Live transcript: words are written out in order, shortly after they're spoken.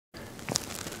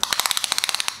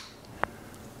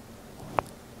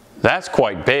That's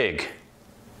quite big.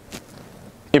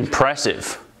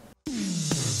 Impressive.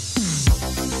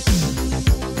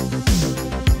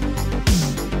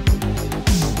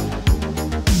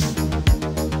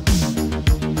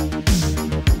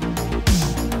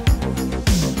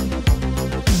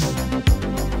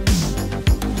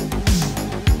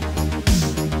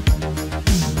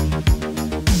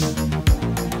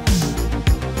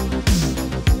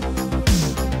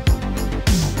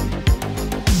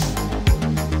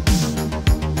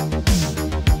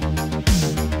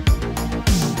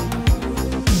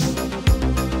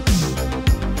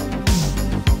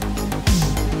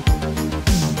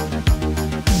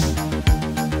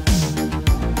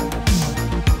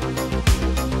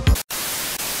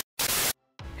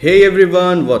 Hey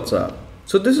everyone, what's up?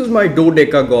 So this is my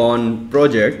dodecagon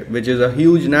project, which is a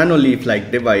huge nanoleaf like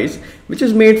device which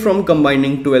is made from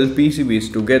combining 12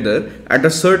 PCBs together at a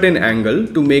certain angle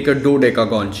to make a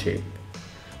dodecagon shape.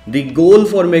 The goal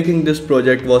for making this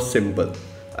project was simple.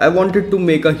 I wanted to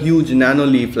make a huge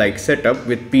nanoleaf like setup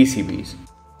with PCBs.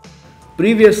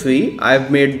 Previously, I've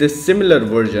made this similar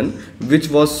version which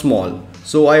was small.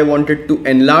 So I wanted to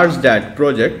enlarge that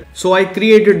project. So I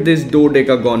created this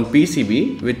dodecagon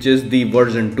PCB, which is the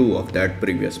version 2 of that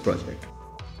previous project.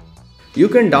 You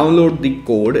can download the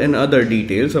code and other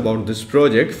details about this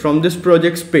project from this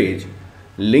project's page.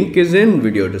 Link is in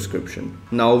video description.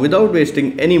 Now without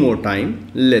wasting any more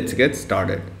time, let's get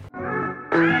started.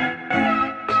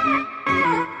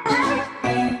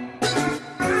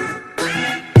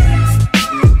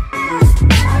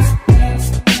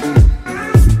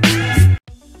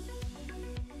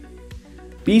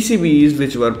 PCBs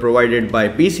which were provided by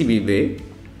PCBWay,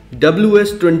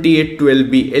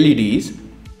 WS2812B LEDs,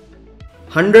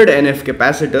 100 NF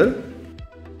capacitor,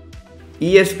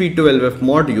 ESP12F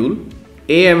module,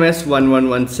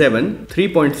 AMS1117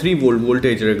 3.3 volt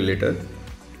voltage regulator,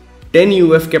 10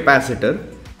 UF capacitor,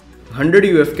 100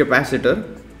 UF capacitor,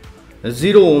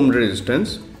 0 ohm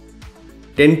resistance,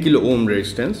 10 kilo ohm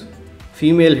resistance,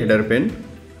 female header pin,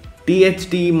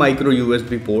 THT micro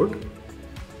USB port,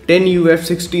 10 UF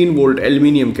 16 volt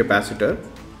aluminium capacitor,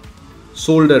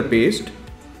 solder paste,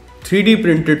 3D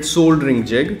printed soldering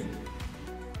jig,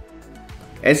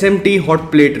 SMT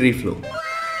hot plate reflow.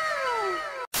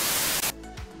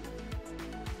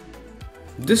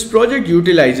 This project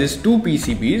utilizes two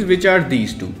PCBs, which are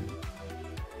these two.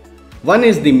 One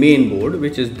is the main board,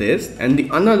 which is this, and the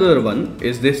another one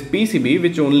is this PCB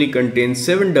which only contains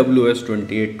 7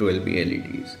 WS2812B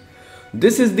LEDs.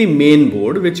 This is the main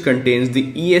board which contains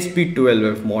the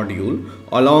ESP12F module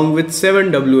along with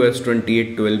 7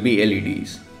 WS2812B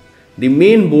LEDs. The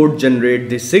main board generates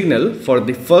the signal for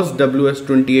the first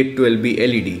WS2812B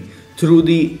LED through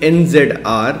the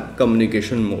NZR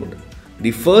communication mode.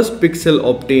 The first pixel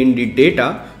obtained the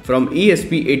data from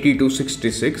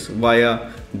ESP8266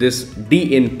 via this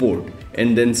D-in port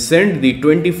and then send the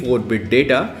 24-bit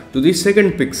data to the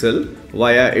second pixel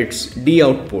via its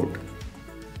D-out port.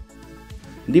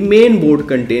 The main board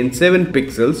contains 7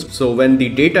 pixels, so when the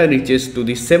data reaches to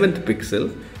the 7th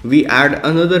pixel, we add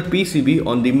another PCB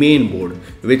on the main board,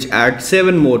 which adds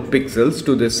 7 more pixels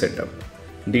to this setup.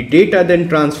 The data then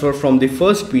transfer from the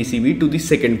first PCB to the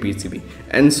second PCB,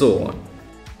 and so on.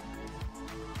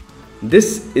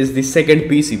 This is the second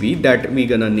PCB that we're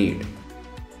gonna need.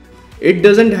 It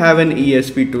doesn't have an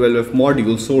ESP12F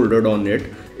module soldered on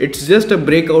it, it's just a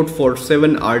breakout for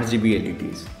 7 RGB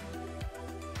LEDs.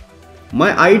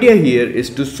 My idea here is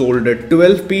to solder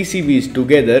 12 PCBs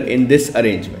together in this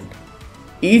arrangement.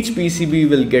 Each PCB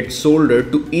will get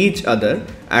soldered to each other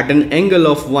at an angle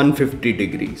of 150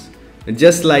 degrees,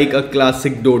 just like a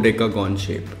classic dodecagon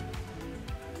shape.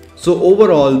 So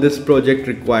overall this project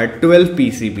required 12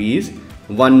 PCBs,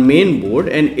 1 main board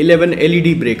and 11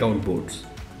 LED breakout boards.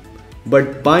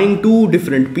 But buying 2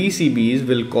 different PCBs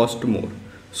will cost more.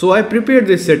 So I prepared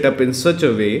this setup in such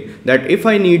a way that if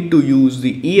I need to use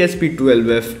the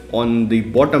ESP12F on the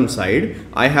bottom side,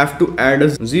 I have to add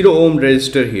a 0 ohm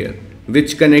resistor here,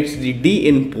 which connects the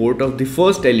D-in port of the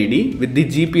first LED with the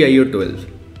GPIO12.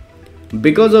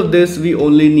 Because of this, we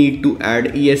only need to add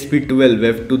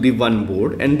ESP12F to the one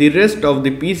board and the rest of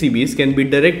the PCBs can be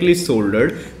directly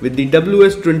soldered with the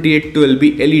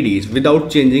WS2812B LEDs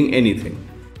without changing anything.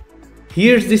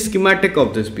 Here's the schematic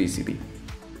of this PCB.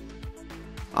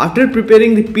 After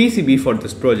preparing the PCB for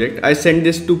this project, I sent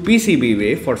this to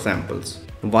PCBWay for samples.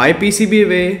 Why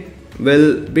PCBWay?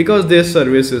 Well, because their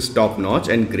service is top notch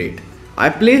and great. I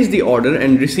placed the order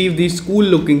and received these cool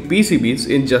looking PCBs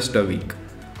in just a week.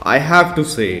 I have to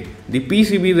say, the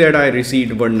PCB that I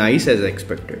received were nice as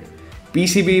expected.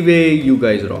 PCBWay, you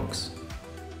guys rocks.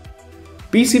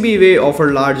 PCBWay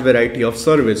offer large variety of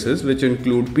services which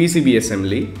include PCB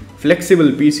assembly, flexible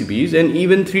PCBs and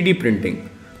even 3D printing.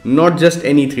 Not just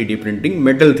any 3D printing,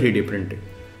 metal 3D printing.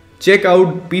 Check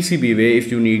out PCBWay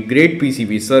if you need great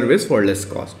PCB service for less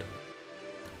cost.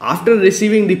 After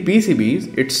receiving the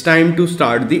PCBs, it's time to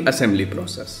start the assembly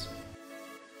process.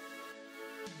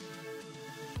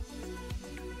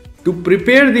 To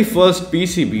prepare the first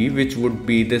PCB, which would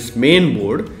be this main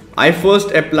board, I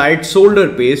first applied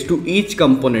solder paste to each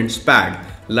component's pad,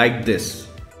 like this.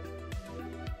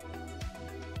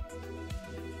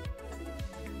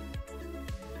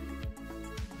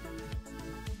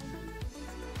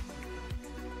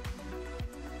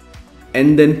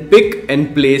 And then pick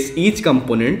and place each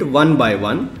component one by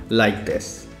one, like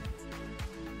this.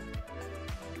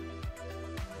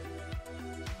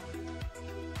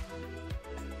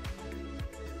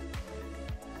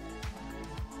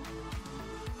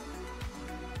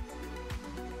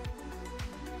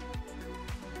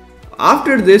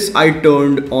 After this, I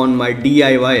turned on my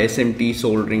DIY SMT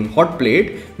soldering hot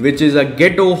plate, which is a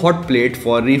ghetto hot plate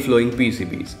for reflowing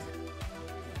PCBs.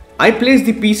 I placed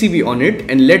the PCB on it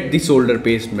and let the solder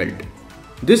paste melt.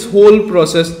 This whole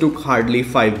process took hardly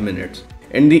 5 minutes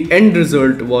and the end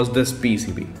result was this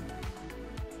PCB.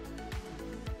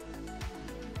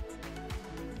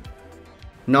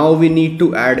 Now we need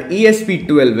to add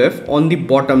ESP12F on the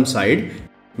bottom side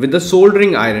with the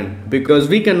soldering iron because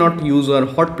we cannot use our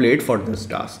hot plate for this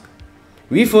task.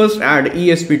 We first add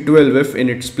ESP12F in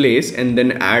its place and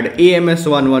then add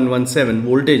AMS1117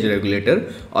 voltage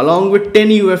regulator along with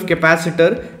 10 UF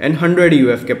capacitor and 100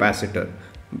 UF capacitor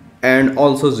and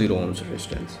also 0 ohms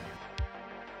resistance.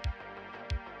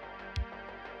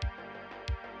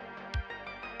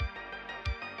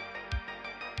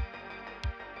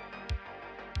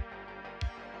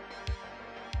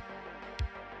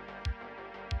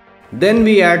 Then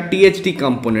we add THT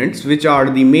components, which are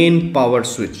the main power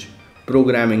switch,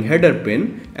 programming header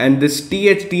pin and this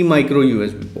THT micro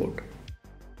USB port.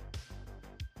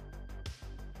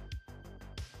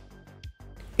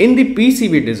 In the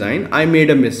PCB design, I made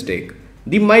a mistake.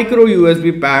 The micro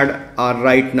USB pad are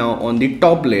right now on the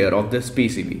top layer of this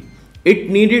PCB. It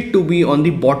needed to be on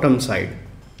the bottom side.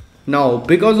 Now,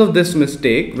 because of this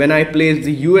mistake, when I place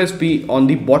the USB on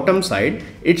the bottom side,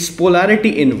 its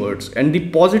polarity inverts and the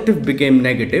positive became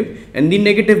negative and the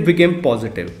negative became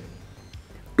positive.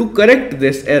 To correct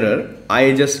this error,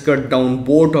 I just cut down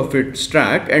both of its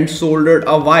track and soldered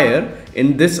a wire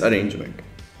in this arrangement.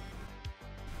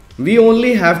 We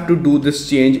only have to do this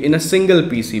change in a single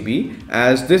PCB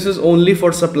as this is only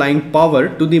for supplying power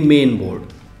to the main board.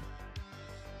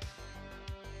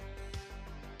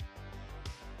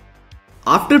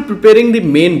 After preparing the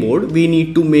main board, we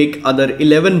need to make other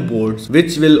 11 boards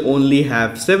which will only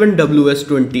have 7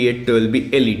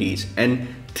 WS2812B LEDs and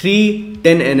 3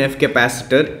 10NF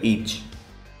capacitor each.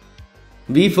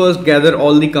 We first gather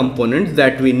all the components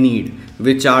that we need,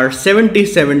 which are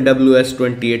 77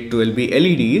 WS2812B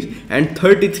LEDs and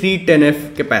 33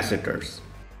 10F capacitors.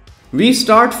 We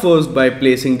start first by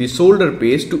placing the solder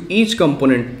paste to each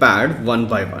component pad one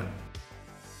by one.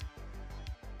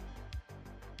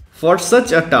 For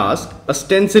such a task, a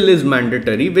stencil is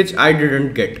mandatory, which I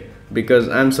didn't get because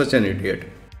I'm such an idiot.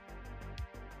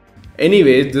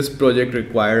 Anyways, this project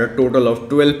required a total of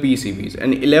 12 PCBs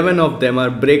and 11 of them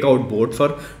are breakout boards for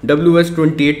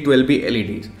WS2812B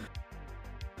LEDs.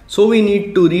 So we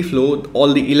need to reflow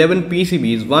all the 11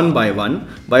 PCBs one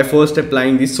by first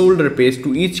applying the solder paste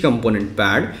to each component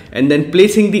pad and then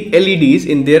placing the LEDs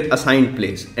in their assigned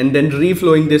place and then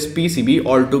reflowing this PCB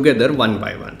all together one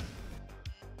by one.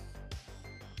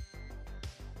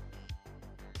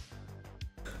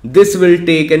 This will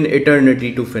take an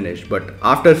eternity to finish, but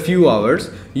after few hours,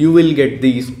 you will get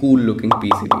these cool looking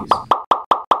PCBs.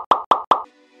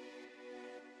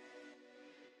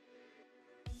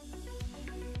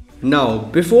 Now,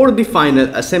 before the final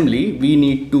assembly, we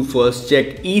need to first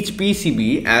check each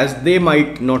PCB as they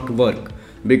might not work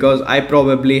because I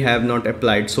probably have not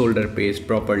applied solder paste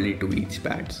properly to each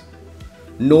pads.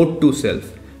 Note to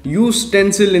self, use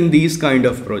stencil in these kind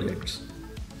of projects.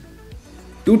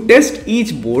 To test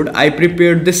each board, I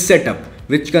prepared this setup,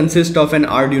 which consists of an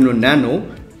Arduino Nano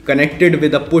connected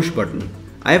with a push button.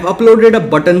 I have uploaded a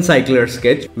button cycler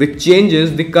sketch which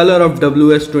changes the color of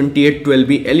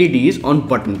WS2812B LEDs on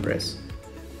button press.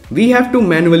 We have to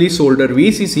manually solder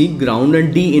VCC, ground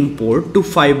and D in port to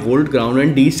 5V ground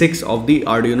and D6 of the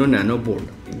Arduino Nano board.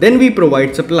 Then we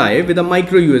provide supply with a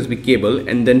micro USB cable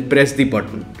and then press the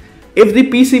button. If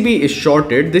the PCB is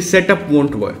shorted, the setup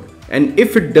won't work, and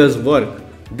if it does work,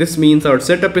 This means our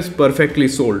setup is perfectly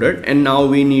soldered, and now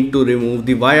we need to remove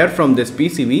the wire from this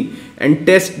PCB and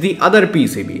test the other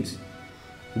PCBs.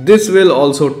 This will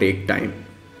also take time.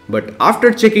 But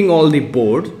after checking all the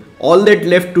boards, all that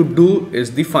left to do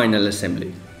is the final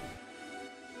assembly.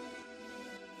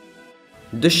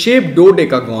 The shape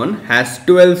dodecagon has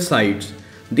 12 sides.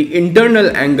 The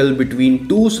internal angle between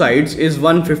two sides is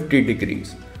 150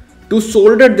 degrees. To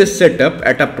solder this setup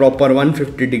at a proper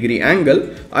 150 degree angle,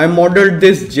 I modeled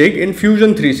this jig in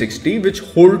Fusion 360 which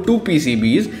hold two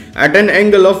PCBs at an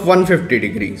angle of 150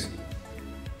 degrees.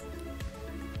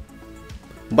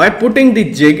 By putting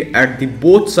the jig at the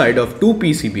both sides of two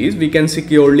PCBs, we can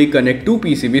securely connect two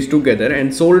PCBs together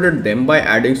and solder them by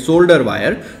adding solder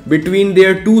wire between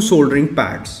their two soldering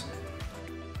pads.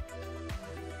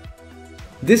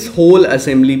 This whole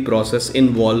assembly process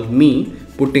involved me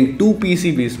putting two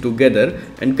PCBs together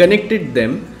and connected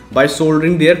them by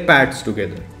soldering their pads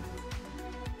together.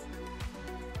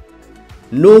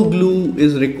 No glue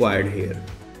is required here.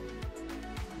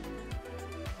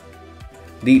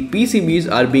 The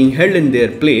PCBs are being held in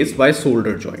their place by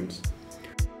solder joints.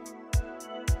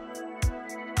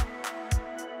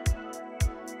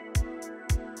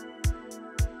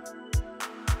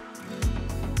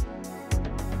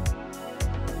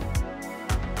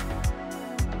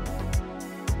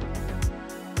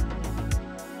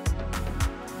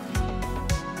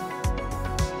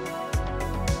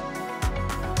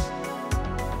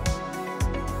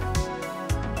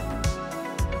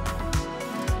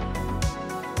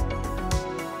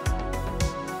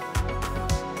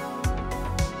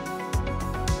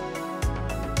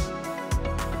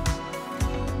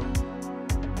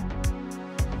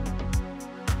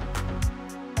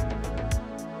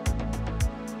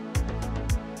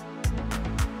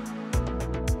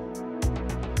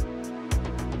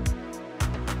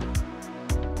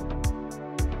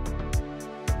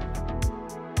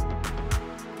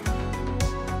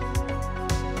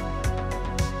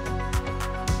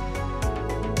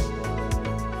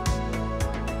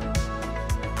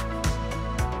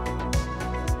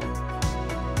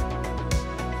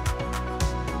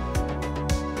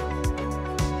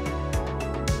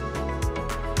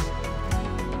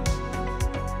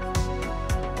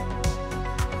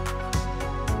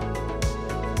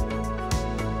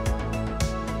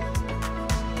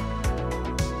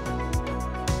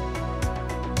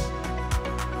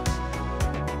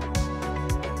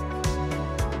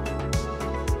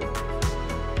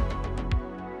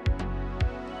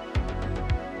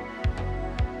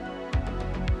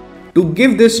 To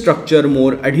give this structure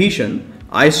more adhesion,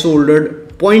 I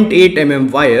soldered 0.8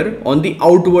 mm wire on the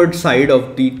outward side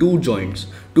of the two joints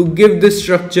to give this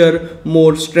structure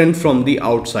more strength from the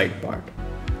outside part.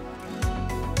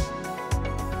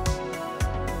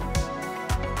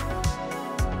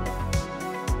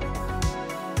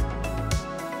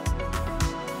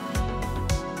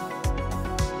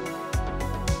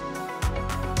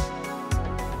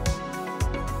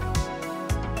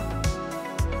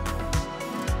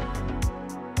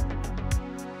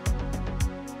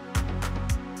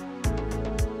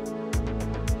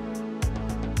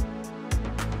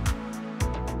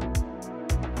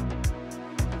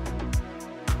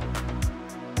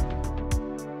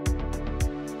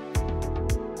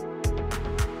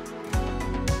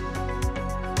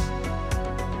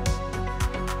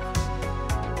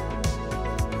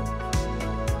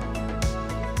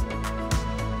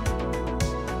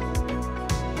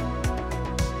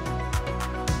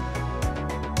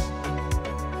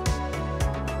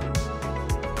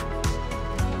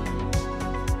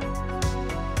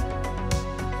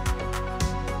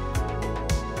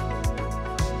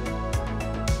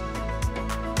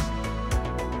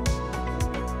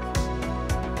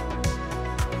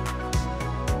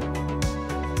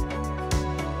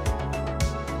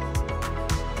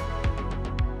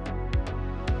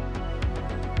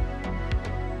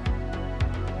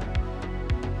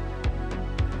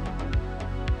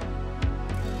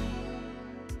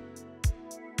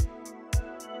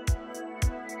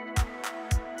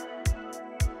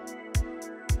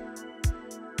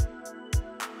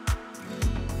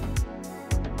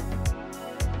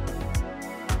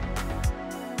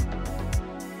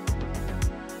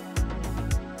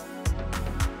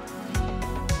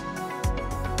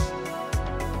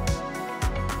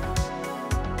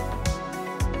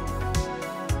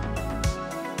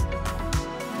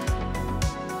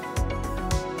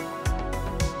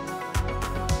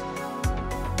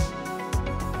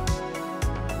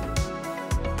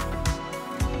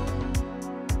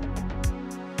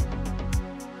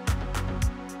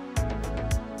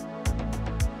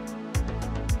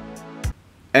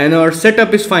 And our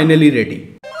setup is finally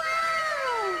ready.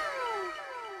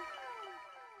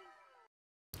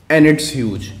 and it's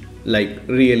huge, like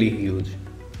really huge.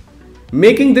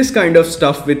 Making this kind of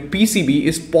stuff with PCB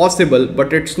is possible,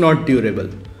 but it's not durable.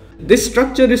 This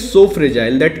structure is so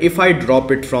fragile that if I drop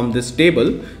it from this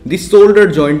table, the solder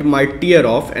joint might tear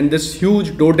off and this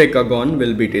huge dodecagon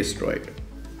will be destroyed.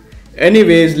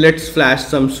 Anyways, let's flash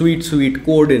some sweet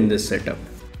code in this setup.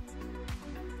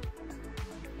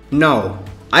 Now,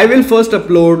 I will first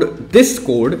upload this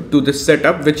code to this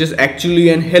setup, which is actually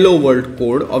an hello world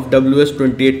code of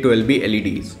WS2812B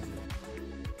LEDs.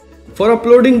 For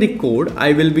uploading the code,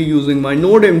 I will be using my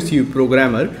Node MCU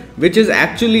programmer, which is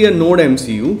actually a Node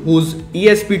MCU whose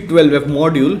ESP8266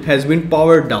 module has been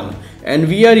powered down, and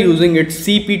we are using its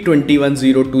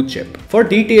CP2102 chip. For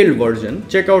detailed version,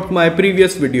 check out my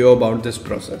previous video about this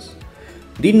process.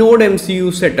 The Node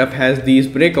MCU setup has these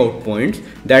breakout points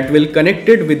that will connect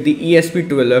it with the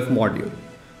ESP8266 module.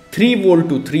 3V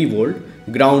to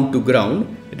 3V, ground to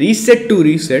ground, reset to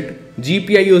reset,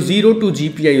 GPIO 0 to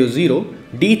GPIO 0,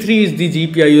 D3 is the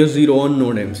GPIO 0 on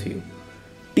Node MCU.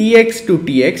 TX to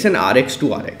TX and RX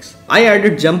to RX. I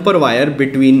added jumper wire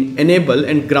between enable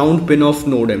and ground pin of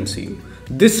Node MCU.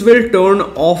 This will turn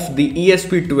off the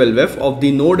ESP8266 of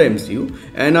the Node MCU,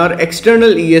 and our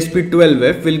external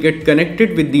ESP8266 will get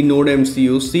connected with the Node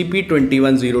MCU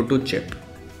CP2102 chip.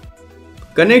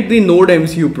 Connect the Node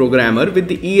MCU programmer with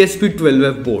the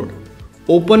ESP8266 board.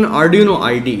 Open Arduino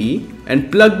IDE and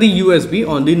plug the USB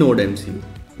on the Node MCU.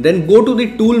 Then go to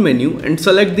the tool menu and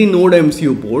select the Node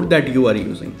MCU board that you are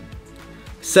using.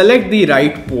 Select the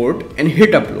right port and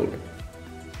hit upload.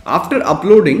 After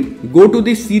uploading, go to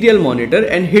the serial monitor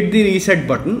and hit the reset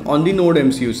button on the Node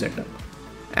MCU setup.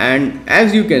 And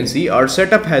as you can see, our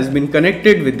setup has been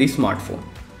connected with the smartphone.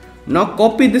 Now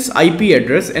copy this IP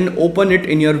address and open it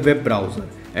in your web browser,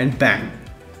 and bang!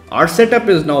 Our setup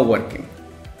is now working.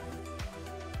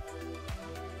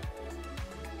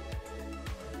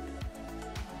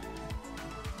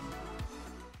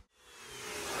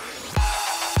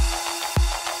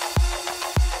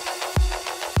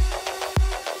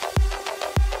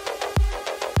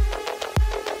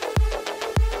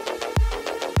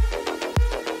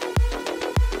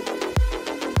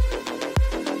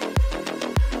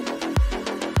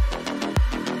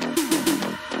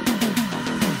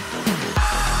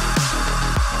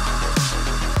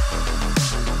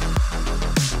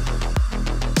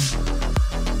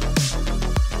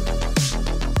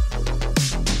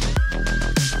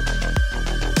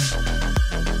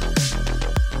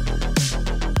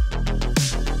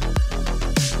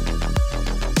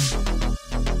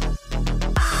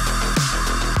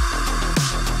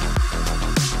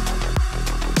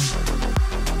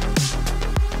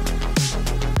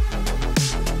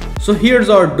 So here's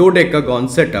our dodecagon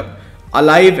setup,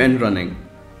 alive and running.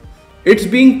 It's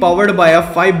being powered by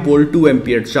a 5V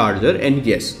 2A charger, and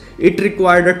yes, it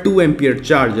required a 2A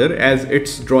charger as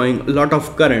it's drawing a lot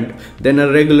of current than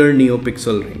a regular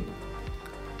NeoPixel ring.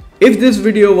 If this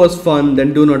video was fun,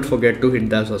 then do not forget to hit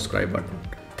the subscribe button.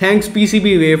 Thanks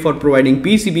PCBWay for providing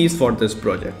PCBs for this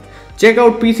project. Check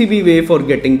out PCBWay for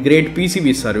getting great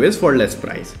PCB service for less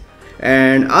price.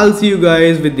 And I'll see you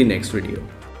guys with the next video.